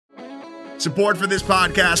Support for this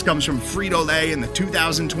podcast comes from Frito-Lay and the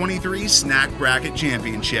 2023 Snack Bracket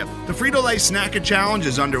Championship. The Frito-Lay Snack-It Challenge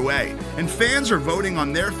is underway, and fans are voting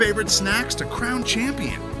on their favorite snacks to crown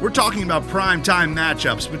champion. We're talking about prime-time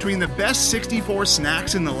matchups between the best 64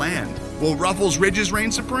 snacks in the land. Will Ruffles Ridges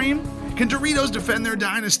reign supreme? Can Doritos defend their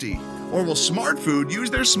dynasty? Or will Smart Food use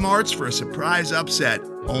their smarts for a surprise upset?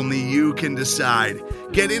 Only you can decide.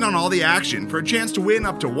 Get in on all the action for a chance to win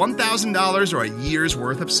up to $1,000 or a year's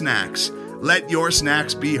worth of snacks. Let your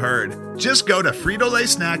snacks be heard. Just go to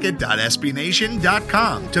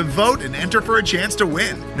fritolaysnacket.sbnation.com to vote and enter for a chance to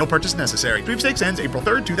win. No purchase necessary. Sweepstakes ends April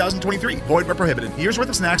 3rd, 2023. Void where prohibited. Year's worth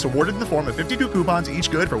of snacks awarded in the form of 52 coupons, each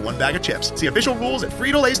good for one bag of chips. See official rules at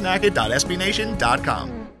fritolaysnacket.sbnation.com.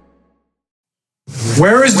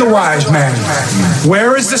 Where is the wise man?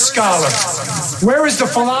 Where is the scholar? Where is the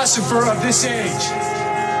philosopher of this age?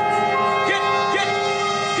 Get down.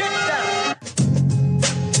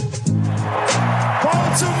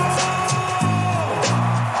 Baltimore!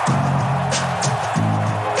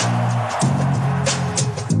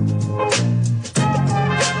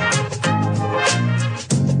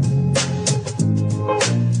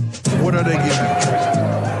 What are they giving?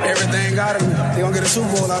 Everything out of me. They gonna get a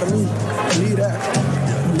Super Bowl out of me. Believe that.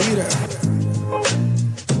 Believe that.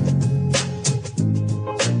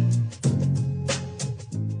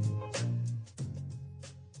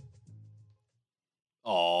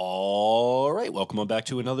 All right, welcome on back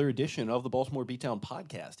to another edition of the Baltimore Beatdown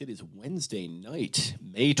Podcast. It is Wednesday night,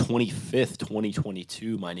 May 25th,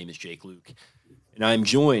 2022. My name is Jake Luke, and I'm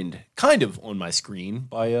joined, kind of on my screen,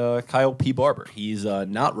 by Kyle P. Barber. He's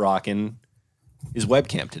not rocking his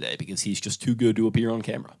webcam today because he's just too good to appear on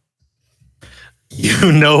camera.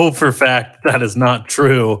 You know for a fact that is not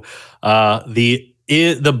true. The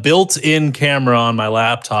built-in camera on my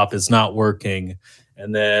laptop is not working.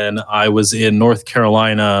 And then I was in North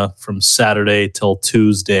Carolina from Saturday till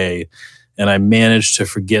Tuesday, and I managed to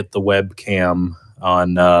forget the webcam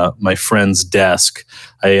on my friend's desk.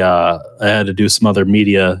 I had to do some other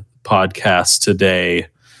media podcasts today,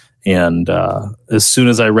 and as soon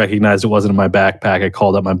as I recognized it wasn't in my backpack, I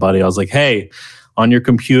called up my buddy. I was like, "Hey, on your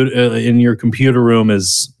computer, in your computer room,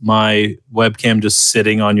 is my webcam just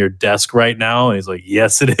sitting on your desk right now?" And he's like,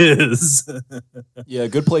 "Yes, it is." Yeah, a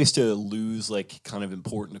good place to lose like kind of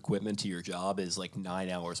important equipment to your job is like 9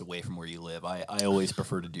 hours away from where you live. I always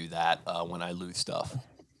prefer to do that when I lose stuff.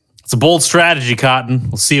 It's a bold strategy,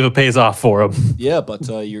 Cotton. We'll see if it pays off for him. Yeah, but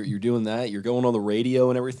you're doing that. You're going on the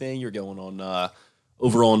radio and everything. You're going on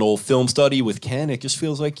over on old Film Study with Ken. It just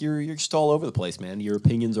feels like you're just all over the place, man. Your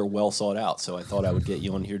opinions are well sought out. So I thought I would get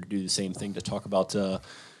you on here to do the same thing, to talk about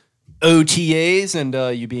OTAs and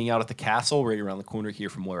you being out at the castle right around the corner here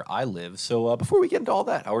from where I live. So before we get into all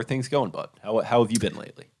that, how are things going, bud? How have you been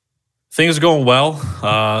lately? Things are going well,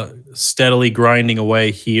 steadily grinding away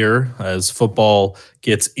here as football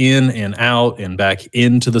gets in and out and back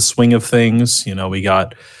into the swing of things. You know, we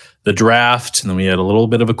got the draft, and then we had a little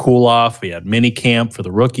bit of a cool off. We had mini camp for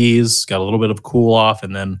the rookies, got a little bit of a cool off.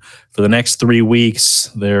 And then for the next 3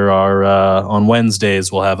 weeks, there are on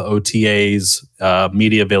Wednesdays, we'll have OTAs,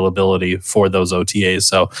 media availability for those OTAs.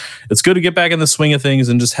 So it's good to get back in the swing of things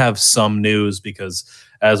and just have some news, because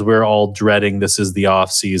as we're all dreading, this is the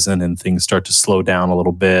off season and things start to slow down a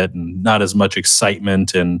little bit, and not as much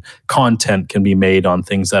excitement and content can be made on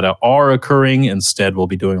things that are occurring. Instead, we'll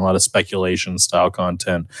be doing a lot of speculation style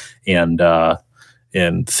content and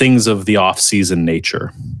things of the off season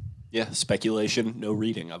nature. Yeah, speculation, no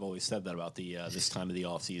reading. I've always said that about the this time of the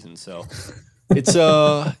off season. So it's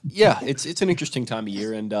it's an interesting time of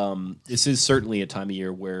year, and this is certainly a time of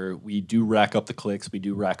year where we do rack up the clicks, we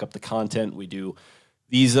do rack up the content, we do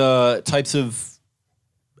these types of,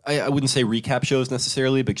 I wouldn't say recap shows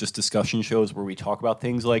necessarily, but just discussion shows where we talk about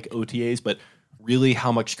things like OTAs, but really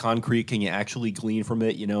how much concrete can you actually glean from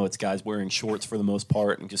it? You know, it's guys wearing shorts for the most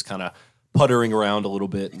part and just kind of puttering around a little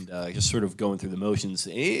bit and just sort of going through the motions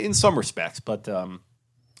in some respects. But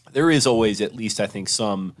there is always, at least I think,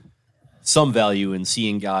 some value in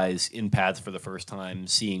seeing guys in pads for the first time,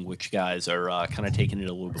 seeing which guys are kind of taking it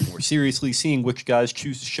a little bit more seriously, seeing which guys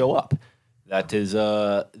choose to show up. That is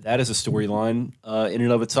a storyline in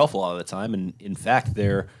and of itself a lot of the time. And in fact,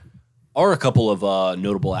 there are a couple of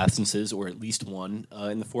notable absences, or at least one,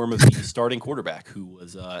 in the form of the starting quarterback who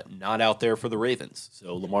was not out there for the Ravens.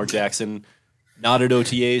 So Lamar Jackson, not at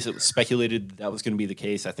OTAs. It was speculated that was going to be the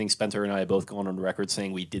case. I think Spencer and I have both gone on record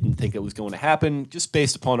saying we didn't think it was going to happen, just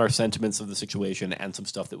based upon our sentiments of the situation and some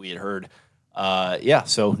stuff that we had heard.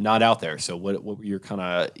 So not out there. So what were your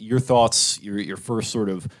thoughts, your first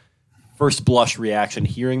blush reaction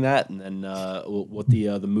hearing that, and then what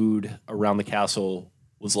the mood around the castle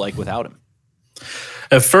was like without him?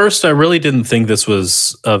 At first, I really didn't think this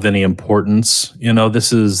was of any importance.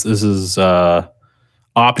 This is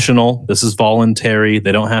optional. This is voluntary.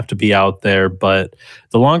 They don't have to be out there. But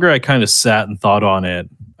the longer I kind of sat and thought on it,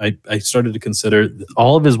 I started to consider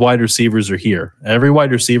all of his wide receivers are here. Every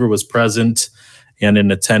wide receiver was present and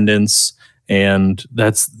in attendance. And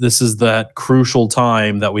this is that crucial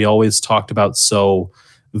time that we always talked about so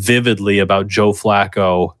vividly about Joe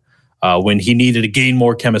Flacco when he needed to gain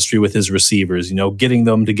more chemistry with his receivers, getting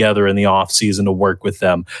them together in the offseason to work with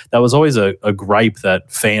them. That was always a gripe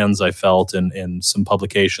that fans, I felt, and some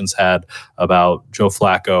publications had about Joe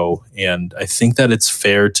Flacco. And I think that it's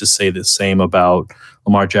fair to say the same about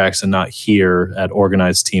Lamar Jackson not here at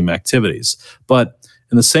organized team activities. But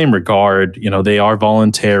in the same regard, they are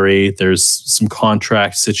voluntary. There's some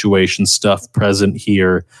contract situation stuff present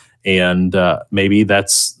here. And maybe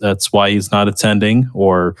that's why he's not attending,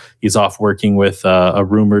 or he's off working with a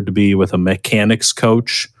rumored to be with a mechanics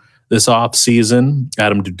coach this off season,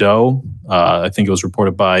 Adam Dudeau. I think it was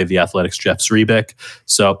reported by The Athletic's Jeff Zrebiec.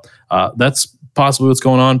 So that's possibly what's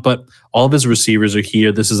going on. But all of his receivers are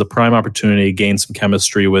here. This is a prime opportunity to gain some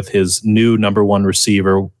chemistry with his new number one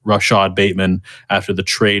receiver, Rashad Bateman, after the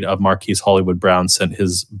trade of Marquise Hollywood Brown sent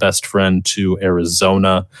his best friend to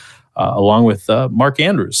Arizona. Along with Mark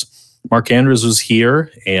Andrews. Mark Andrews was here,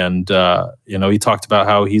 and he talked about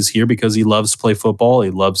how he's here because he loves to play football. He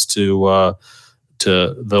loves to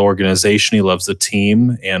the organization. He loves the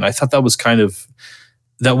team, and I thought that was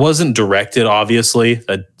that wasn't directed. Obviously,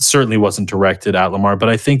 that certainly wasn't directed at Lamar, but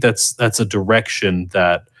I think that's a direction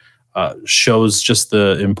that shows just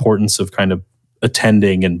the importance of kind of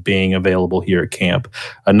attending and being available here at camp.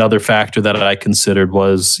 Another factor that I considered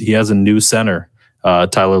was he has a new center.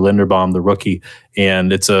 Tyler Linderbaum, the rookie,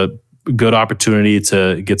 and it's a good opportunity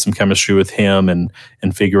to get some chemistry with him and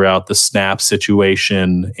figure out the snap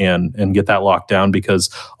situation and get that locked down,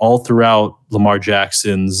 because all throughout Lamar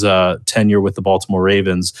Jackson's tenure with the Baltimore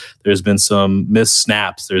Ravens, there's been some missed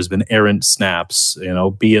snaps. There's been errant snaps,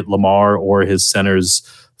 be it Lamar or his center's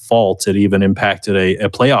fault. It even impacted a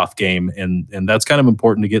playoff game, and that's kind of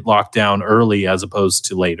important to get locked down early as opposed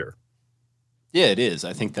to later. Yeah, it is.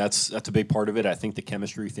 I think that's a big part of it. I think the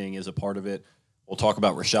chemistry thing is a part of it. We'll talk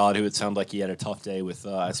about Rashad, who it sounded like he had a tough day with,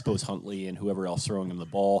 I suppose, Huntley and whoever else throwing him the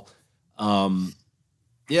ball.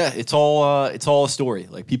 It's all a story.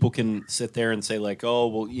 Like, people can sit there and say, like, oh,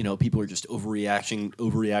 well, people are just overreacting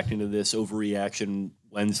to this, overreaction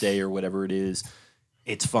Wednesday or whatever it is.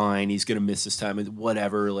 It's fine. He's going to miss this time,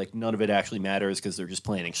 whatever. Like, none of it actually matters because they're just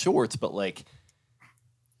planning shorts. But, like,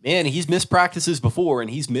 man, he's missed practices before, and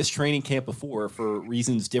he's missed training camp before for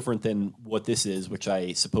reasons different than what this is, which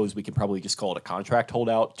I suppose we can probably just call it a contract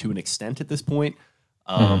holdout to an extent at this point.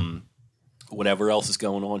 Whatever else is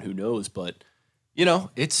going on, who knows? But,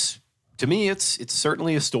 it's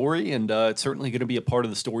certainly a story, and it's certainly going to be a part of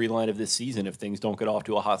the storyline of this season if things don't get off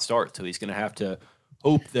to a hot start. So he's going to have to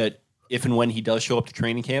hope that if and when he does show up to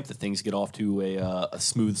training camp, that things get off to a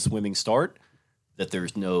smooth swimming start, that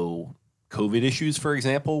there's no COVID issues, for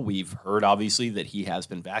example. We've heard, obviously, that he has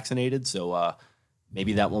been vaccinated, so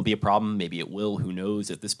maybe that won't be a problem. Maybe it will. Who knows?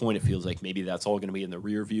 At this point, it feels like maybe that's all going to be in the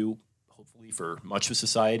rear view, hopefully for much of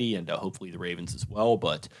society, and hopefully the Ravens as well.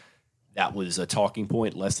 But that was a talking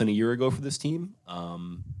point less than a year ago for this team.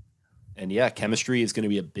 Chemistry is going to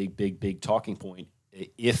be a big, big, big talking point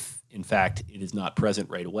if, in fact, it is not present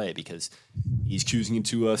right away, because he's choosing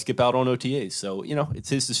to skip out on OTAs. So, it's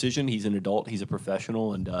his decision. He's an adult. He's a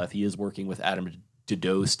professional. And if he is working with Adam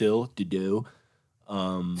Dudeau still,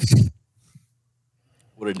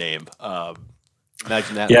 what a name.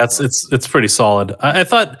 Imagine that. Yeah, it's pretty solid. I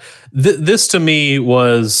thought this to me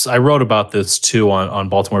was, I wrote about this too on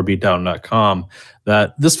BaltimoreBeatdown.com,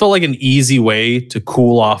 that this felt like an easy way to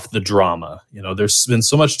cool off the drama. There's been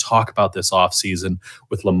so much talk about this offseason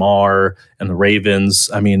with Lamar and the Ravens.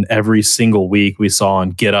 I mean, every single week we saw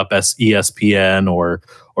on Get Up ESPN or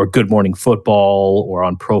Good Morning Football or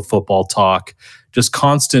on Pro Football Talk, just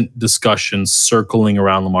constant discussions circling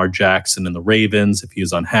around Lamar Jackson and the Ravens. If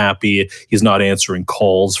he's unhappy, he's not answering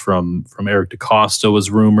calls from Eric DeCosta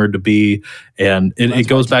was rumored to be. And it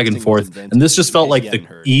goes back and forth. And this just felt like the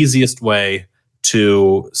easiest way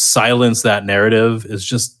to silence that narrative is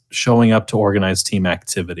just showing up to organized team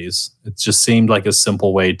activities. It just seemed like a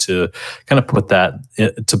simple way to kind of put that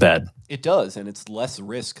to bed. It does, and it's less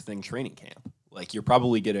risk than training camp. Like, you're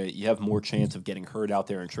probably you have more chance of getting hurt out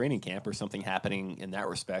there in training camp or something happening in that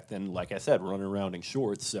respect than, like I said, running around in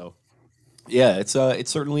shorts. So, yeah, it's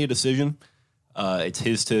certainly a decision. It's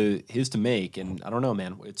his to make, and I don't know,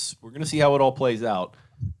 man. We're gonna see how it all plays out,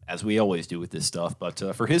 as we always do with this stuff. But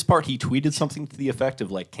for his part, he tweeted something to the effect of,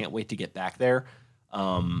 like, can't wait to get back there.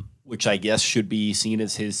 which I guess should be seen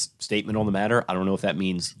as his statement on the matter. I don't know if that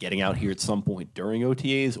means getting out here at some point during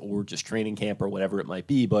OTAs or just training camp or whatever it might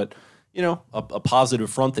be, but a positive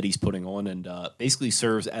front that he's putting on, and basically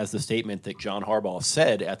serves as the statement that John Harbaugh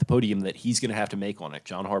said at the podium that he's going to have to make on it.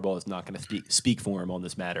 John Harbaugh is not going to speak for him on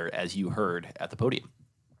this matter, as you heard at the podium.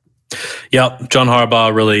 Yeah, John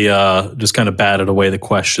Harbaugh really just kind of batted away the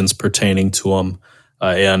questions pertaining to him.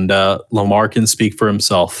 And Lamar can speak for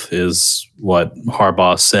himself, is what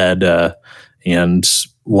Harbaugh said. And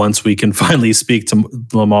once we can finally speak to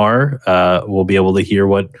Lamar, we'll be able to hear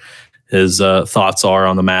what his thoughts are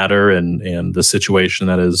on the matter and the situation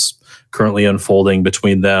that is currently unfolding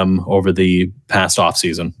between them over the past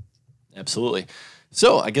offseason. Absolutely.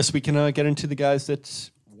 So I guess we can get into the guys that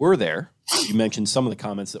were there. You mentioned some of the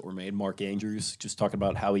comments that were made. Mark Andrews just talking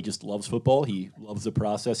about how he just loves football. He loves the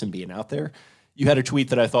process and being out there. You had a tweet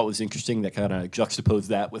that I thought was interesting that kind of juxtaposed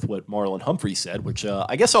that with what Marlon Humphrey said, which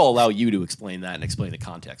I guess I'll allow you to explain that and explain the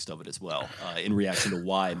context of it as well, in reaction to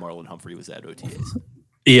why Marlon Humphrey was at OTAs.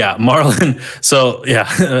 Yeah, Marlon. So,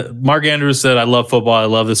 Mark Andrews said, I love football. I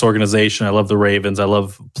love this organization. I love the Ravens. I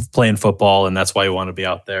love playing football, and that's why you want to be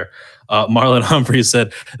out there. Marlon Humphrey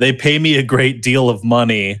said, they pay me a great deal of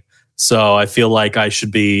money, so I feel like I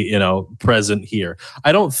should be, present here.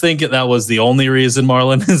 I don't think that was the only reason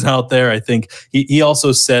Marlon is out there. I think he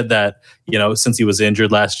also said that, since he was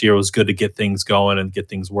injured last year, it was good to get things going and get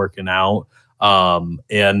things working out. But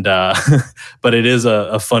it is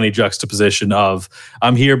a funny juxtaposition of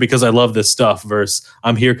I'm here because I love this stuff versus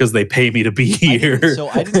I'm here because they pay me to be here.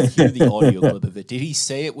 I didn't hear the audio clip of it. Did he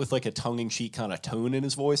say it with like a tongue-in-cheek kind of tone in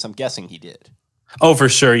his voice? I'm guessing he did. Oh, for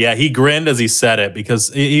sure. Yeah, he grinned as he said it because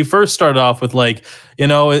he first started off with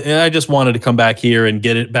I just wanted to come back here and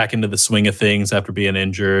get it back into the swing of things after being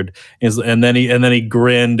injured. And then he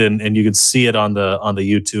grinned and you can see it on the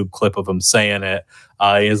YouTube clip of him saying it.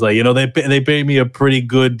 He's like, they pay me a pretty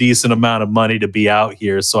good, decent amount of money to be out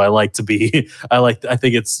here. So I like to be, I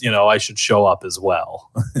think it's, I should show up as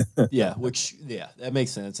well. That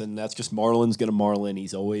makes sense. And that's just Marlon's going to Marlon.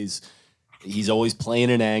 He's always playing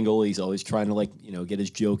an angle. He's always trying to get his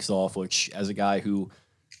jokes off, which as a guy who,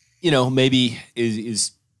 maybe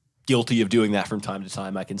is guilty of doing that from time to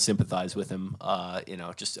time, I can sympathize with him,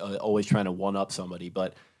 just always trying to one up somebody.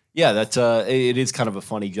 But yeah, that's it is kind of a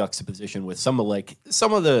funny juxtaposition with some of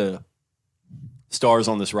the stars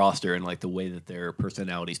on this roster and the way that their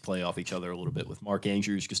personalities play off each other a little bit. With Mark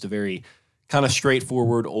Andrews, just a very kind of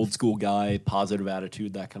straightforward, old school guy, positive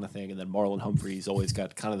attitude, that kind of thing. And then Marlon Humphrey's always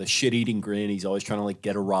got kind of the shit-eating grin. He's always trying to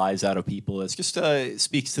get a rise out of people. It's just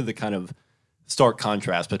speaks to the kind of stark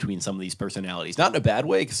contrast between some of these personalities. Not in a bad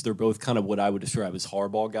way, because they're both kind of what I would describe as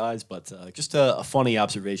hardball guys, but just a funny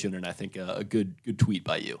observation, and I think a good tweet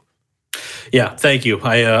by you. Yeah, thank you.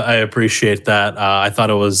 I appreciate that. I thought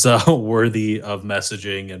it was worthy of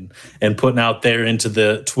messaging and putting out there into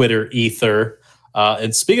the Twitter ether.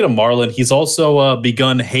 And speaking of Marlon, he's also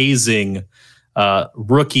begun hazing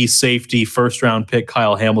rookie safety first-round pick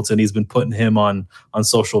Kyle Hamilton. He's been putting him on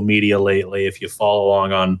social media lately. If you follow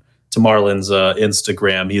along on to Marlon's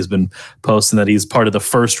Instagram, he's been posting that he's part of the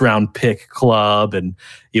first-round pick club, and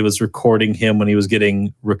he was recording him when he was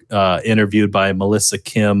getting interviewed by Melissa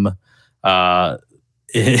Kim,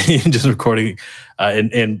 just recording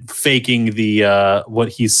and faking the what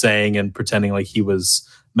he's saying and pretending like he was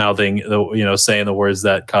mouthing, saying the words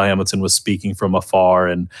that Kyle Hamilton was speaking from afar,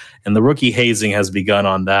 and the rookie hazing has begun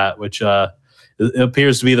on that, which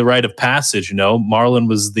appears to be the rite of passage. Marlon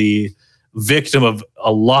was the victim of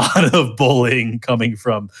a lot of bullying coming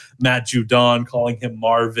from Matt Judon, calling him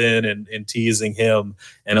Marvin and teasing him,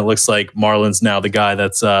 and it looks like Marlon's now the guy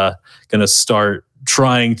that's going to start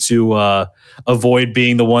trying to avoid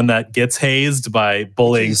being the one that gets hazed by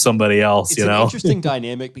bullying somebody else. It's an interesting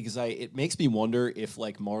dynamic because it makes me wonder if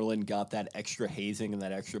Marlon got that extra hazing and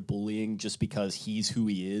that extra bullying just because he's who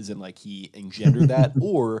he is and he engendered that,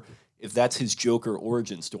 or if that's his Joker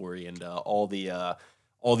origin story and all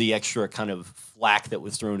the extra kind of flack that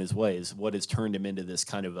was thrown his way is what has turned him into this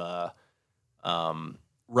kind of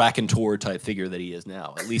raconteur type figure that he is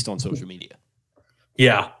now, at least on social media.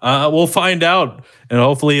 Yeah, we'll find out, and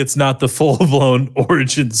hopefully it's not the full-blown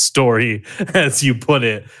origin story, as you put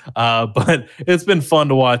it. But it's been fun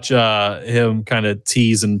to watch him kind of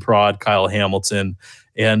tease and prod Kyle Hamilton,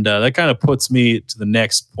 and that kind of puts me to the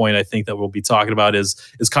next point I think that we'll be talking about is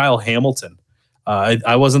Kyle Hamilton.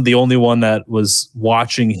 I wasn't the only one that was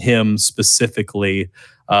watching him specifically,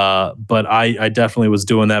 but I definitely was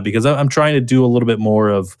doing that because I'm trying to do a little bit more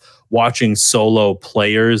of watching solo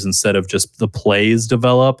players instead of just the plays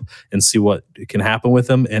develop and see what can happen with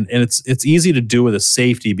them. And it's easy to do with a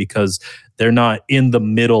safety because they're not in the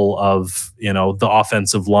middle of, the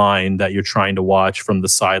offensive line that you're trying to watch from the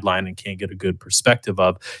sideline and can't get a good perspective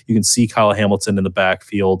of. You can see Kyle Hamilton in the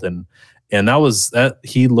backfield, and that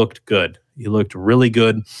he looked good. He looked really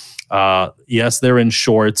good. Yes, they're in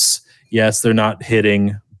shorts. Yes, they're not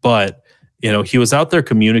hitting, but he was out there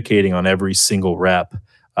communicating on every single rep.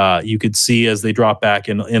 You could see as they drop back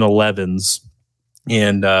in 11s.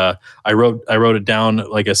 And I wrote it down,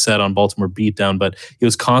 like I said, on Baltimore Beatdown, but he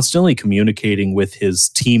was constantly communicating with his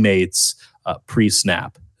teammates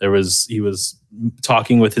pre-snap. He was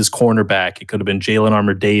talking with his cornerback. It could have been Jalen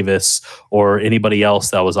Armour Davis or anybody else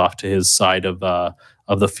that was off to his side of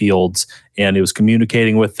the field, and he was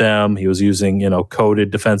communicating with them. He was using coded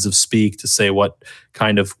defensive speak to say what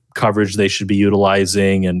kind of coverage they should be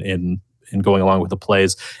utilizing and going along with the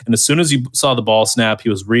plays. And as soon as he saw the ball snap, he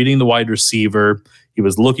was reading the wide receiver. He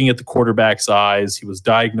was looking at the quarterback's eyes. He was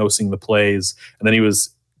diagnosing the plays, and then he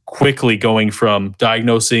was quickly going from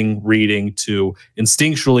diagnosing, reading to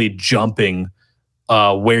instinctually jumping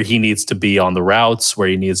where he needs to be on the routes, where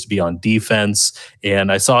he needs to be on defense.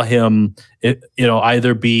 And I saw him,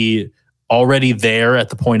 either be already there at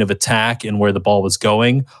the point of attack and where the ball was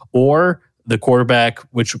going, or the quarterback,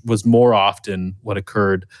 which was more often what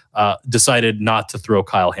occurred, decided not to throw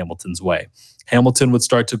Kyle Hamilton's way. Hamilton would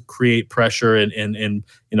start to create pressure and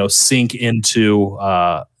sink into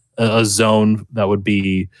a zone that would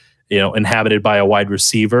be inhabited by a wide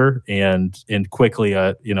receiver, and quickly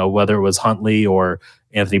whether it was Huntley or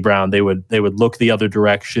Anthony Brown, they would look the other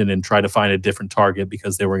direction and try to find a different target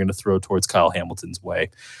because they were going to throw towards Kyle Hamilton's way.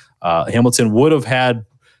 Hamilton would have had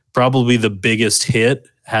probably the biggest hit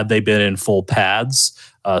had they been in full pads.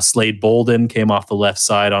 Slade Bolden came off the left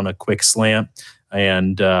side on a quick slant,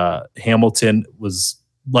 and Hamilton was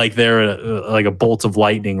like a bolt of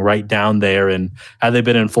lightning right down there. And had they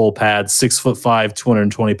been in full pads, 6'5",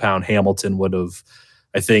 220-pound Hamilton would have,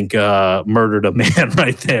 I think, murdered a man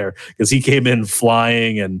right there, because he came in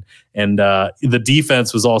flying, and the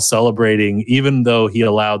defense was all celebrating, even though he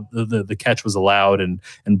allowed the catch was allowed and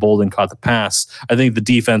Bolden caught the pass. I think the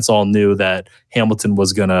defense all knew that Hamilton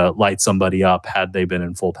was going to light somebody up had they been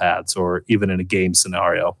in full pads or even in a game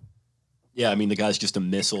scenario. Yeah, I mean, the guy's just a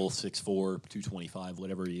missile, 6'4", 225,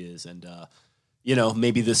 whatever he is. And,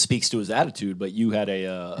 maybe this speaks to his attitude, but you had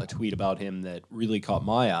a tweet about him that really caught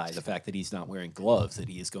my eye, the fact that he's not wearing gloves, that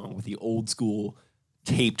he is going with the old school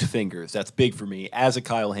taped fingers. That's big for me. As a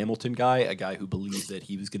Kyle Hamilton guy, a guy who believes that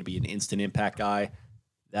he was going to be an instant impact guy,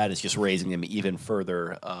 that is just raising him even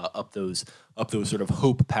further up those sort of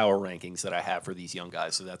hope power rankings that I have for these young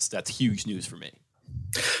guys. So that's huge news for me.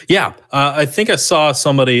 Yeah, I think I saw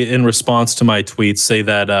somebody in response to my tweets say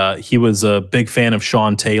that he was a big fan of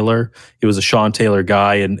Sean Taylor. He was a Sean Taylor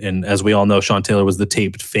guy, and as we all know, Sean Taylor was the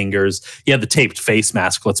taped fingers. He had the taped face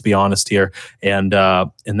mask, let's be honest here, and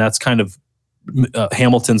that's kind of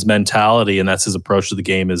Hamilton's mentality, and that's his approach to the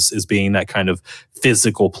game is being that kind of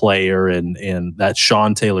physical player and that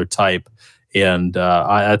Sean Taylor type. And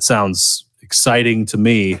that sounds exciting to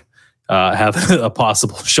me. Have a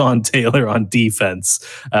possible Sean Taylor on defense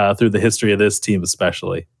through the history of this team,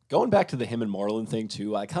 especially. Going back to the him and Marlon thing,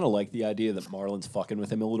 too, I kind of like the idea that Marlon's fucking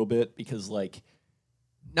with him a little bit because,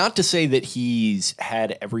 not to say that he's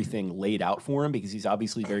had everything laid out for him because he's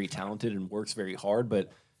obviously very talented and works very hard, but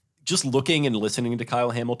just looking and listening to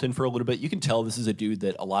Kyle Hamilton for a little bit, you can tell this is a dude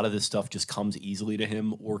that a lot of this stuff just comes easily to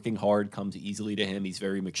him. Working hard comes easily to him. He's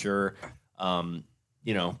very mature.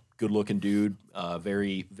 Good-looking dude,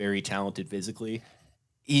 very, very talented physically.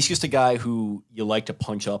 He's just a guy who you like to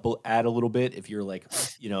punch up at a little bit if you're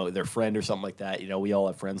their friend or something like that. We all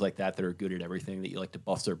have friends like that are good at everything that you like to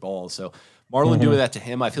bust their balls. So Marlon doing that to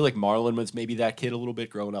him, I feel like Marlon was maybe that kid a little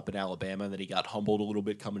bit growing up in Alabama, and then he got humbled a little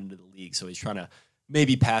bit coming into the league. So he's trying to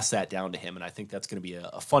maybe pass that down to him, and I think that's going to be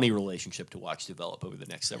a funny relationship to watch develop over the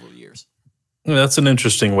next several years. That's an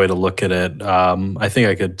interesting way to look at it. I think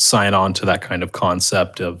I could sign on to that kind of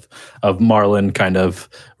concept of Marlon kind of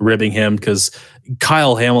ribbing him, because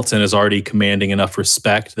Kyle Hamilton is already commanding enough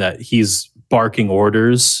respect that he's barking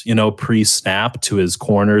orders, pre-snap to his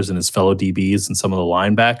corners and his fellow DBs and some of the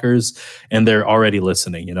linebackers, and they're already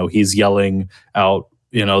listening. He's yelling out,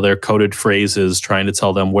 their coded phrases, trying to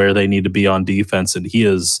tell them where they need to be on defense, and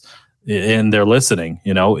they're listening.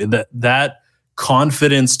 That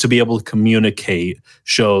confidence to be able to communicate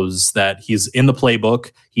shows that he's in the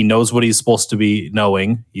playbook. He knows what he's supposed to be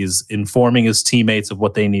knowing. He's informing his teammates of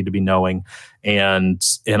what they need to be knowing, and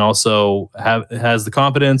also has the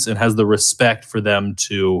confidence and has the respect for them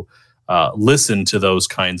to listen to those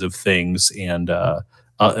kinds of things and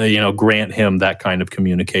grant him that kind of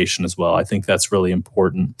communication as well. I think that's really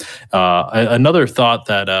important. Another thought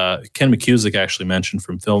that Ken McCusick actually mentioned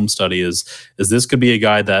from film study is this could be a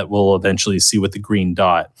guy that we'll eventually see with the green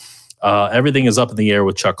dot. Everything is up in the air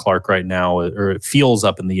with Chuck Clark right now, or it feels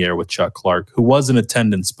up in the air with Chuck Clark, who was in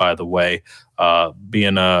attendance, by the way,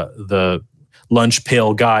 being the lunch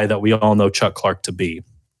pail guy that we all know Chuck Clark to be.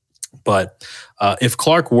 But if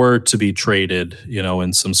Clark were to be traded,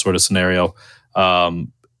 in some sort of scenario,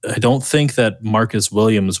 I don't think that Marcus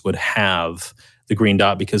Williams would have the green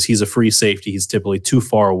dot because he's a free safety. He's typically too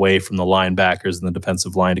far away from the linebackers and the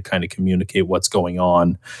defensive line to kind of communicate what's going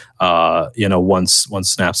on, once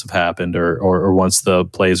snaps have happened or once the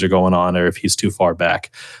plays are going on, or if he's too far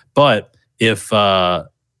back. But if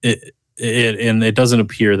it doesn't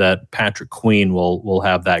appear that Patrick Queen will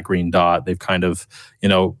have that green dot. They've kind of,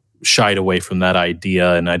 shied away from that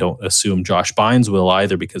idea, and I don't assume Josh Bynes will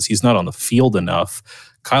either because he's not on the field enough.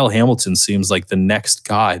 Kyle Hamilton seems like the next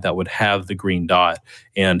guy that would have the green dot,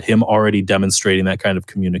 and him already demonstrating that kind of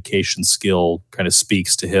communication skill kind of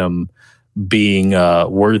speaks to him being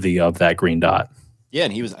worthy of that green dot. Yeah,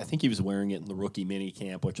 and I think he was wearing it in the rookie mini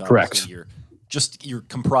camp, which correct. You're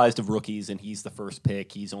comprised of rookies, and he's the first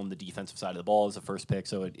pick. He's on the defensive side of the ball as the first pick,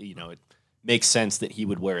 so it makes sense that he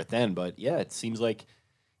would wear it then. But yeah, it seems like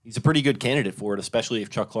he's a pretty good candidate for it, especially if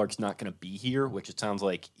Chuck Clark's not going to be here, which it sounds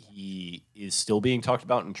like he is still being talked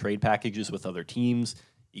about in trade packages with other teams.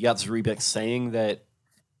 You got Zrebiec saying that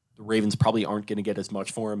the Ravens probably aren't going to get as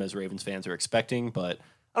much for him as Ravens fans are expecting, but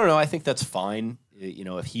I don't know. I think that's fine.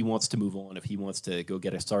 If he wants to move on, if he wants to go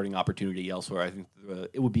get a starting opportunity elsewhere, I think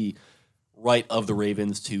it would be right of the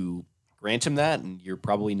Ravens to grant him that, and you're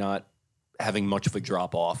probably not having much of a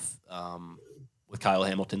drop-off with Kyle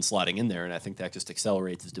Hamilton sliding in there, and I think that just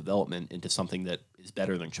accelerates his development into something that is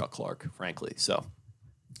better than Chuck Clark, frankly. So,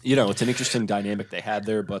 it's an interesting dynamic they had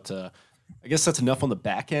there, but I guess that's enough on the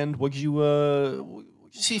back end. What did you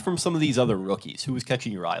see from some of these other rookies? Who was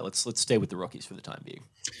catching your eye? Let's stay with the rookies for the time being.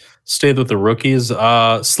 Stayed with the rookies.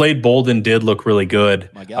 Slade Bolden did look really good.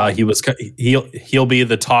 My God. He'll be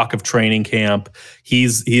the talk of training camp.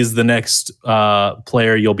 He's the next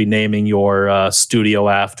player you'll be naming your studio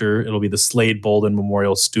after. It'll be the Slade Bolden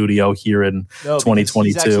Memorial Studio here in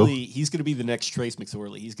 2022. He's going to be the next Trace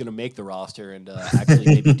McSorley. He's going to make the roster and actually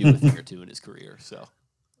maybe do a thing or two in his career. So.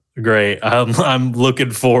 Great. I'm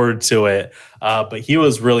looking forward to it. But he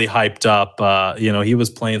was really hyped up. He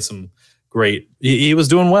was playing some great. He was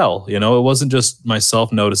doing well. It wasn't just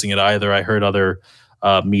myself noticing it either. I heard other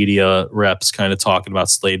media reps kind of talking about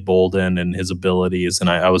Slade Bolden and his abilities, and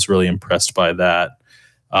I was really impressed by that.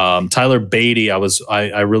 Tyler Beatty,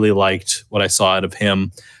 I really liked what I saw out of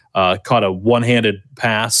him. Caught a one-handed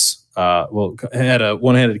pass. Had a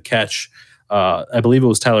one-handed catch. I believe it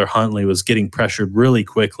was Tyler Huntley was getting pressured really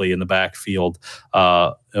quickly in the backfield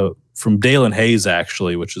from Dalen Hayes,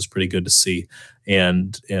 actually, which was pretty good to see.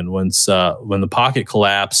 And when the pocket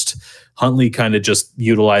collapsed, Huntley kind of just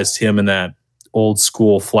utilized him in that old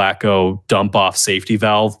school Flacco dump off safety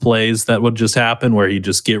valve plays that would just happen where he'd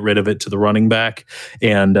just get rid of it to the running back.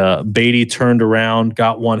 And Beatty turned around,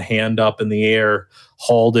 got one hand up in the air,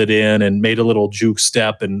 hauled it in and made a little juke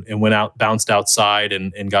step and went out, bounced outside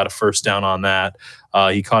and got a first down on that.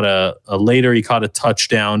 He caught a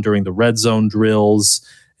touchdown during the red zone drills,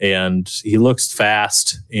 and he looks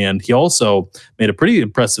fast. And he also made a pretty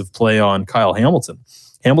impressive play on Kyle Hamilton.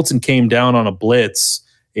 Hamilton came down on a blitz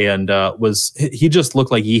and he just looked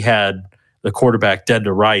like he had the quarterback dead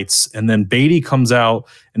to rights. And then Beatty comes out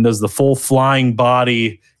and does the full flying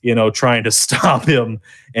body, trying to stop him,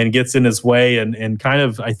 and gets in his way and kind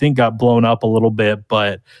of, I think, got blown up a little bit,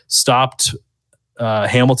 but stopped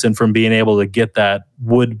Hamilton from being able to get that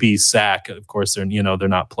would-be sack. Of course, they're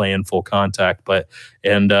not playing full contact, but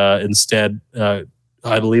instead, I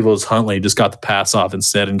believe it was Huntley just got the pass off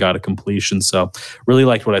instead and got a completion. So really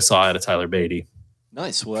liked what I saw out of Tyler Beatty.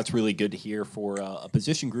 Nice. Well, that's really good to hear for a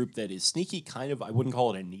position group that is sneaky, kind of. I wouldn't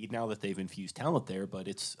call it a need now that they've infused talent there, but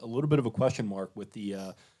it's a little bit of a question mark with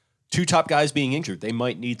the two top guys being injured. They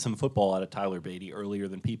might need some football out of Tyler Beatty earlier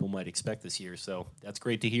than people might expect this year. So that's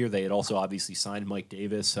great to hear. They had also obviously signed Mike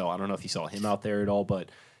Davis, so I don't know if you saw him out there at all, but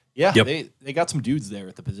yeah, yep. They got some dudes there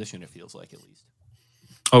at the position, it feels like, at least.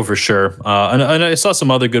 Oh, for sure. And I saw some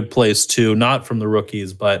other good plays too, not from the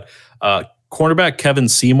rookies, but cornerback Kevin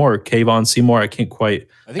Seymour or Kayvon Seymour. I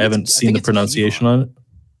haven't seen the pronunciation on it.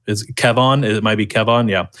 Is Kevon? It might be Kevon.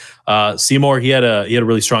 Yeah. Seymour, he had a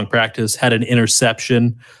really strong practice, had an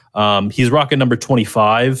interception. He's rocking number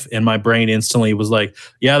 25, and my brain instantly was like,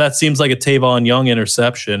 yeah, that seems like a Tavon Young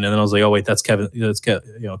interception. And then I was like, oh wait, that's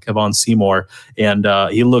Kevon Seymour. And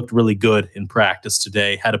he looked really good in practice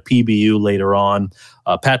today. Had a PBU later on.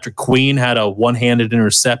 Patrick Queen had a one-handed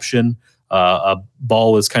interception. A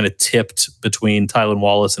ball was kind of tipped between Tylan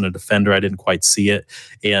Wallace and a defender. I didn't quite see it.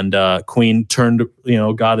 And Queen turned,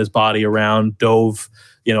 got his body around, dove,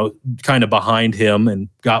 kind of behind him and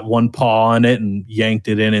got one paw on it and yanked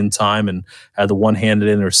it in time and had the one-handed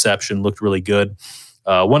interception. Looked really good.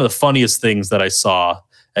 One of the funniest things that I saw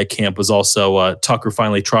at camp was also Tucker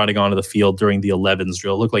finally trotting onto the field during the 11s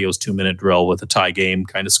drill. It looked like it was 2-minute drill with a tie game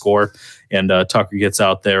kind of score. And Tucker gets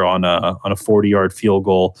out there on a 40-yard field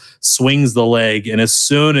goal, swings the leg, and as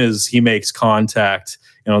soon as he makes contact,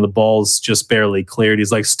 the ball's just barely cleared.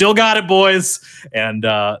 He's like, still got it, boys, and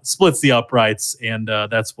splits the uprights. And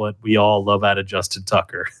that's what we all love out of Justin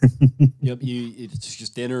Tucker. Yep, it's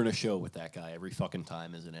just dinner and a show with that guy every fucking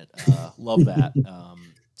time, isn't it? Love that.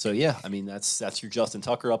 So yeah, I mean that's your Justin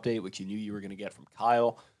Tucker update, which you knew you were going to get from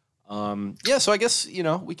Kyle. So I guess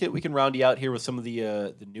we can round you out here with some of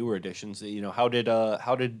the newer additions. How did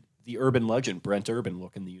the Urban legend Brent Urban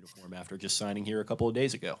look in the uniform after just signing here a couple of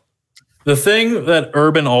days ago? The thing that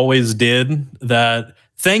Urban always did that,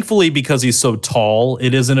 thankfully because he's so tall,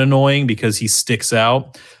 it isn't annoying because he sticks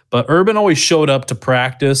out. But Urban always showed up to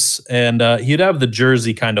practice, and he'd have the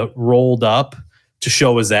jersey kind of rolled up to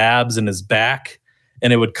show his abs and his back,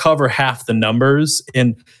 and it would cover half the numbers.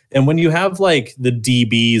 And when you have like the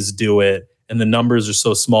DBs do it, and the numbers are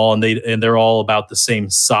so small, and they're all about the same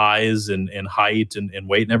size and height and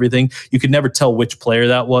weight and everything, you could never tell which player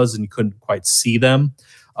that was, and you couldn't quite see them.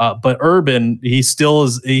 But Urban, he still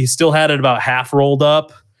had it about half rolled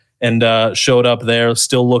up and showed up there,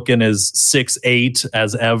 still looking as 6'8"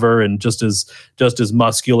 as ever, and just as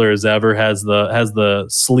muscular as ever. Has the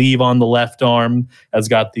sleeve on the left arm, has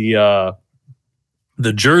got the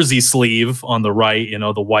jersey sleeve on the right,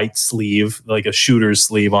 the white sleeve, like a shooter's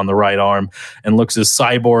sleeve on the right arm, and looks as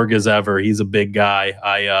cyborg as ever. He's a big guy.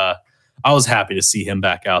 I was happy to see him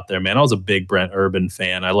back out there, man. I was a big Brent Urban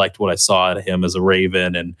fan. I liked what I saw out of him as a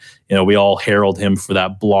Raven, and we all herald him for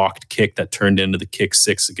that blocked kick that turned into the kick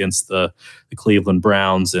six against the Cleveland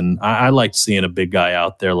Browns, and I liked seeing a big guy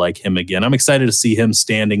out there like him again. I'm excited to see him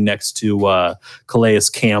standing next to Calais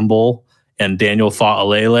Campbell and Daniel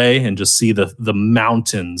Fa'alele, and just see the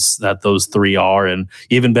mountains that those three are, and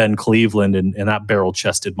even Ben Cleveland and that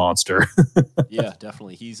barrel-chested monster. Yeah,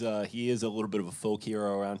 definitely. He is a little bit of a folk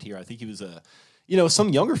hero around here. I think he was some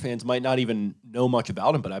younger fans might not even know much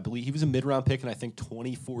about him, but I believe he was a mid-round pick in, I think,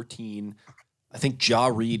 2014. I think Ja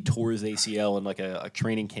Reed tore his ACL in like a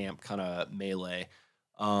training camp kind of melee.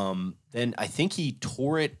 Then I think he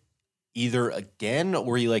tore it either again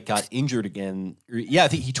or he got injured again. I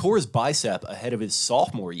think he tore his bicep ahead of his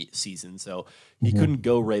sophomore season, so he couldn't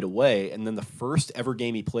go right away. And then the first ever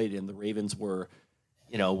game he played in, the Ravens were,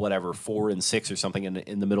 4-6 or something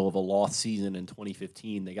in the middle of a lost season in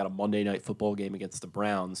 2015. They got a Monday Night Football game against the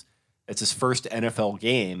Browns. It's his first NFL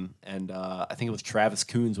game, and I think it was Travis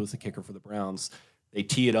Coons was the kicker for the Browns. They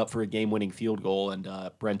tee it up for a game-winning field goal, and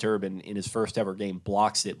Brent Urban, in his first ever game,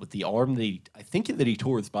 blocks it with the arm that he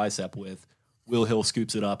tore his bicep with. Will Hill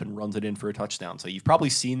scoops it up and runs it in for a touchdown. So you've probably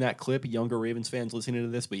seen that clip, younger Ravens fans listening to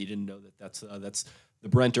this, but you didn't know that that's the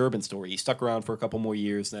Brent Urban story. He stuck around for a couple more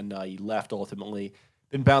years, then he left ultimately.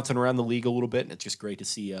 Been bouncing around the league a little bit, and it's just great to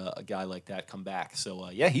see a guy like that come back. So,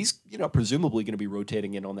 he's presumably going to be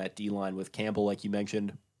rotating in on that D-line with Campbell, like you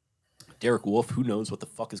mentioned. Derek Wolfe, who knows what the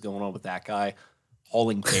fuck is going on with that guy?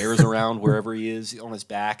 Hauling bears around wherever he is on his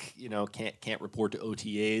back, can't report to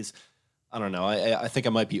OTAs. I don't know. I think I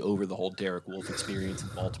might be over the whole Derek Wolfe experience in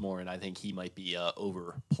Baltimore, and I think he might be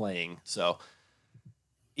overplaying. So,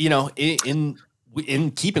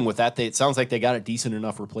 in keeping with that, it sounds like they got a decent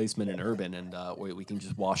enough replacement in Urban, and we can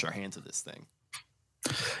just wash our hands of this thing.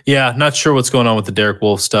 Yeah, not sure what's going on with the Derek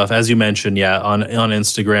Wolfe stuff. As you mentioned, on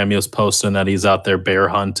Instagram, he was posting that he's out there bear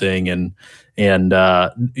hunting, and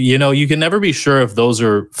you can never be sure if those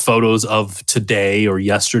are photos of today or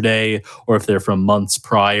yesterday, or if they're from months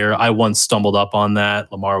prior. I once stumbled up on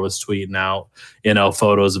that. Lamar was tweeting out,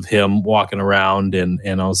 photos of him walking around,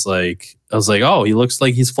 and I was like, oh, he looks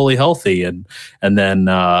like he's fully healthy. And then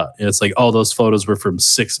it's like, oh, those photos were from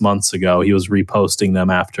 6 months ago. He was reposting them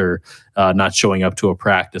after not showing up to a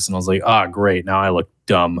practice. And I was like, great. Now I look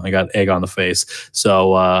dumb. I got egg on the face.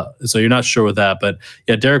 So you're not sure with that. But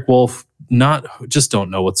yeah, Derek Wolfe, just don't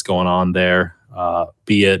know what's going on there.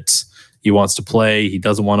 Be it he wants to play, he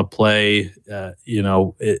doesn't want to play.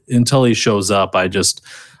 Until he shows up, I just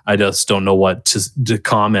don't know what to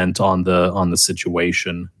comment on the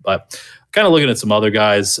situation. But kind of looking at some other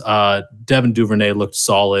guys, Devin Duvernay looked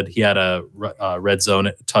solid. He had a red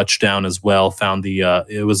zone touchdown as well. Found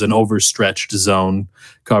it was an overstretched zone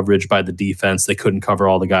coverage by the defense. They couldn't cover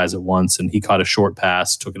all the guys at once, and he caught a short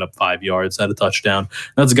pass, took it up 5 yards, had a touchdown.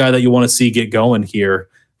 That's a guy that you want to see get going here,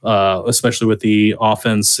 especially with the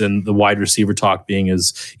offense and the wide receiver talk being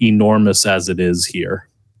as enormous as it is here.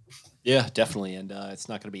 Yeah, definitely, and it's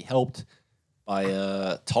not going to be helped by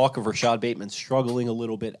talk of Rashad Bateman struggling a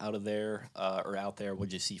little bit out there. What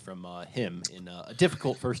did you see from him in a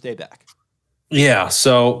difficult first day back? Yeah,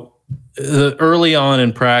 so early on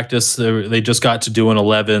in practice, they just got to doing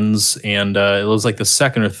 11s, and it was like the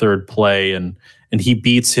second or third play, and he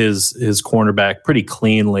beats his cornerback pretty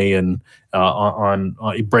cleanly, and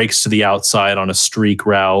he breaks to the outside on a streak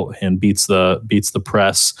route and beats the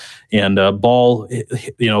press, and ball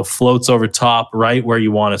floats over top right where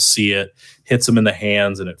you want to see it, hits him in the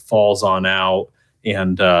hands, and it falls on out.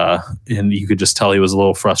 And you could just tell he was a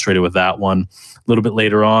little frustrated with that one. A little bit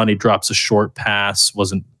later on, he drops a short pass.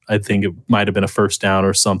 I think it might have been a first down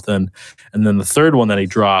or something. And then the third one that he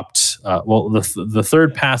dropped, the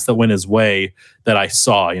third pass that went his way that I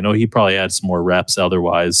saw, he probably had some more reps.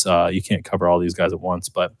 Otherwise, you can't cover all these guys at once.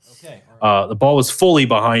 But the ball was fully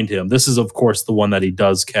behind him. This is, of course, the one that he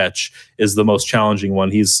does catch is the most challenging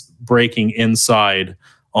one. He's breaking inside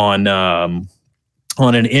on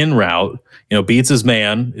an in route, beats his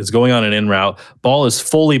man, is going on an in route. Ball is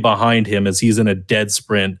fully behind him as he's in a dead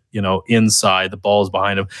sprint, inside. The ball is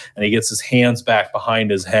behind him, and he gets his hands back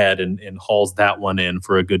behind his head and hauls that one in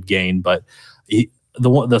for a good gain. But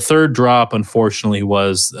the third drop, unfortunately,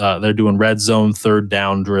 was they're doing red zone third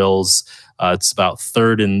down drills. It's about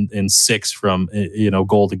 3rd and 6 from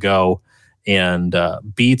goal to go, and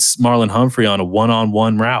beats Marlon Humphrey on a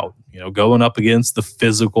one-on-one route. Going up against the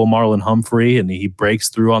physical Marlon Humphrey, and he breaks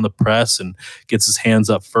through on the press and gets his hands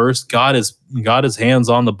up first. Got his hands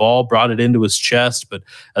on the ball, brought it into his chest, but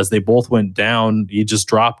as they both went down, he just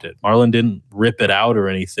dropped it. Marlon didn't rip it out or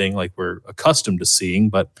anything like we're accustomed to seeing,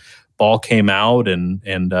 but ball came out, and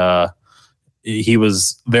he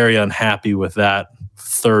was very unhappy with that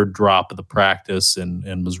third drop of the practice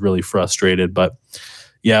and was really frustrated. But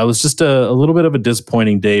yeah, it was just a little bit of a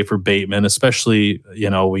disappointing day for Bateman, especially,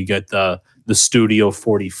 we get the Studio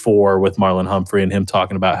 44 with Marlon Humphrey and him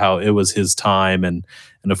talking about how it was his time. And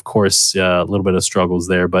of course, a little bit of struggles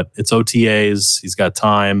there, but it's OTAs. He's got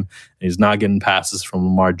time. And he's not getting passes from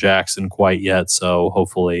Lamar Jackson quite yet. So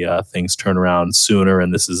hopefully things turn around sooner,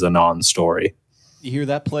 and this is a non-story. You hear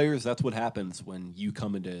that, players? That's what happens when you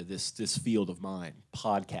come into this field of mine,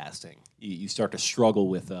 podcasting. You start to struggle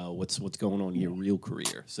with what's going on in your real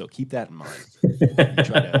career. So keep that in mind.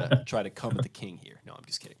 You try to come at the king here. No, I'm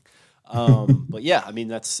just kidding. But yeah, I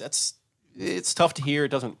mean it's tough to hear. It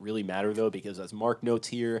doesn't really matter though, because as Mark notes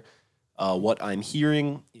here, what I'm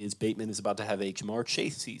hearing is Bateman is about to have a Jamar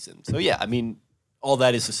Chase season. So yeah, I mean, all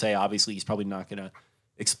that is to say, obviously he's probably not going to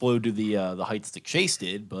explode to the heights that Chase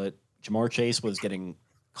did, but Jamar Chase was getting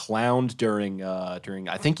clowned during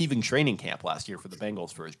I think even training camp last year for the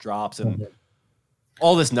Bengals for his drops and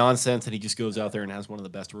all this nonsense, and he just goes out there and has one of the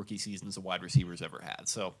best rookie seasons a wide receiver's ever had.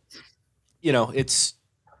 So, it's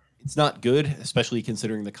not good, especially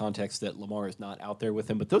considering the context that Lamar is not out there with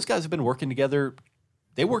him. But those guys have been working together.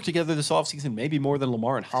 They worked together this offseason maybe more than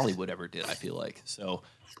Lamar and Hollywood ever did, I feel like. So,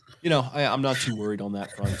 I'm not too worried on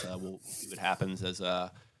that front. We'll see what happens as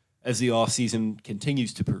the offseason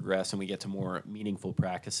continues to progress and we get to more meaningful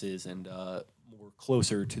practices and more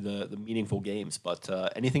closer to the meaningful games. But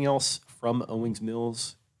anything else from Owings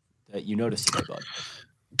Mills that you noticed today, bud?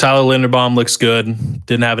 Tyler Linderbaum looks good.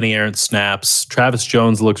 Didn't have any errant snaps. Travis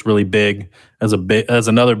Jones looks really big as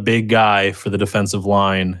another big guy for the defensive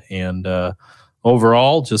line. And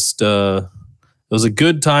overall, just it was a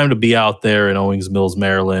good time to be out there in Owings Mills,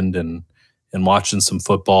 Maryland, and watching some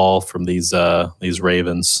football from these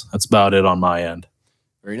Ravens. That's about it on my end.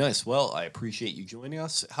 Very nice. Well, I appreciate you joining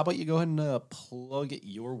us. How about you go ahead and plug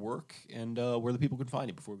your work and where the people can find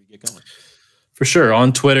you before we get going? For sure.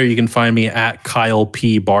 On Twitter, you can find me at Kyle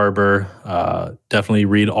P. Barber. Definitely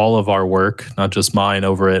read all of our work, not just mine,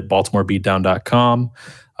 over at BaltimoreBeatdown.com.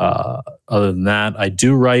 Other than that, I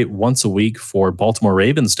do write once a week for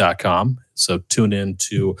BaltimoreRavens.com. So tune in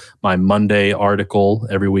to my Monday article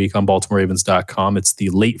every week on BaltimoreRavens.com. It's the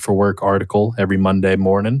Late for Work article every Monday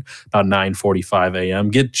morning, about 9:45 a.m.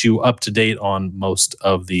 Get you up to date on most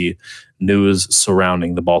of the news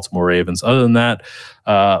surrounding the Baltimore Ravens. Other than that,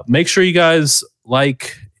 make sure you guys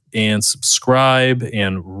like and subscribe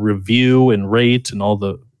and review and rate and all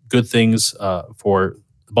the good things for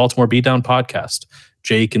the Baltimore Beatdown podcast.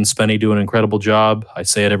 Jake and Spenny do an incredible job. I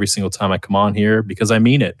say it every single time I come on here because I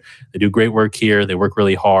mean it. They do great work here. They work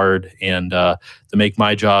really hard, and to make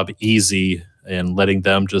my job easy and letting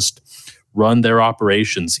them just run their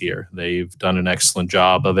operations here. They've done an excellent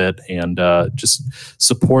job of it, and just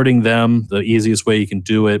supporting them, the easiest way you can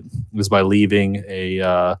do it is by leaving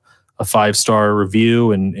a 5-star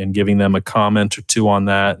review and giving them a comment or two on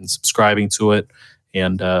that and subscribing to it.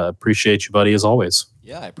 And appreciate you, buddy, as always.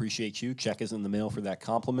 Yeah, I appreciate you. Check is in the mail for that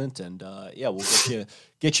compliment. And we'll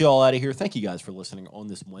get you all out of here. Thank you guys for listening on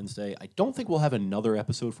this Wednesday. I don't think we'll have another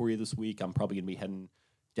episode for you this week. I'm probably going to be heading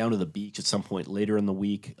down to the beach at some point later in the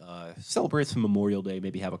week. Celebrate some Memorial Day,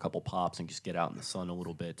 maybe have a couple pops and just get out in the sun a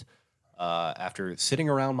little bit after sitting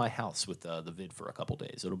around my house with the vid for a couple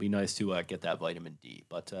days. It'll be nice to get that vitamin D.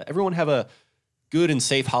 But everyone have a good and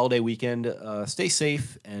safe holiday weekend. Stay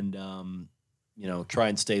safe and, try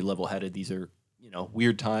and stay level-headed. These are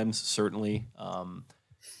weird times, certainly.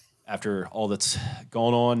 After all that's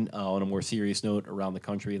gone on a more serious note around the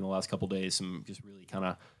country in the last couple of days, some just really kind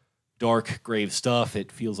of dark, grave stuff.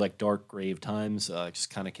 It feels like dark, grave times just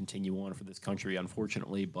kind of continue on for this country,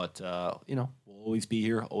 unfortunately. But, we'll always be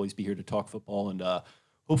here to talk football and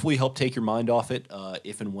hopefully help take your mind off it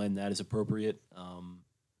if and when that is appropriate.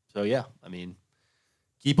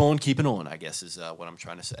 Keep on keeping on, I guess, is what I'm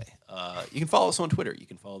trying to say. You can follow us on Twitter. You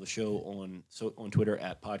can follow the show on Twitter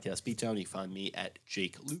at Podcast Beatdown. You can find me at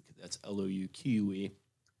Jake Luke. That's Louque.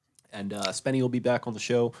 And Spenny will be back on the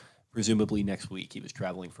show presumably next week. He was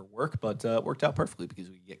traveling for work, but worked out perfectly because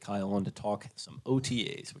we could get Kyle on to talk some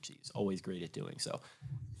OTAs, which he's always great at doing. So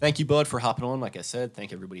thank you, Bud, for hopping on. Like I said,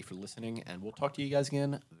 thank everybody for listening, and we'll talk to you guys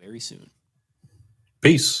again very soon.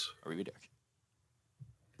 Peace. Arrivederci.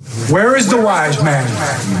 Where is the wise man?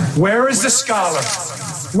 Where is the scholar?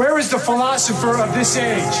 Where is the philosopher of this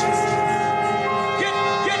age? Get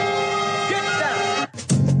down.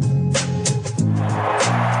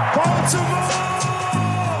 Baltimore!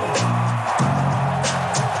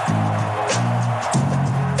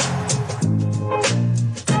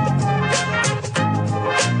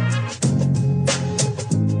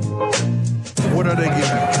 What are they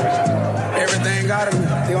getting? Everything out of me.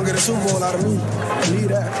 They gonna get a Super Bowl out of me.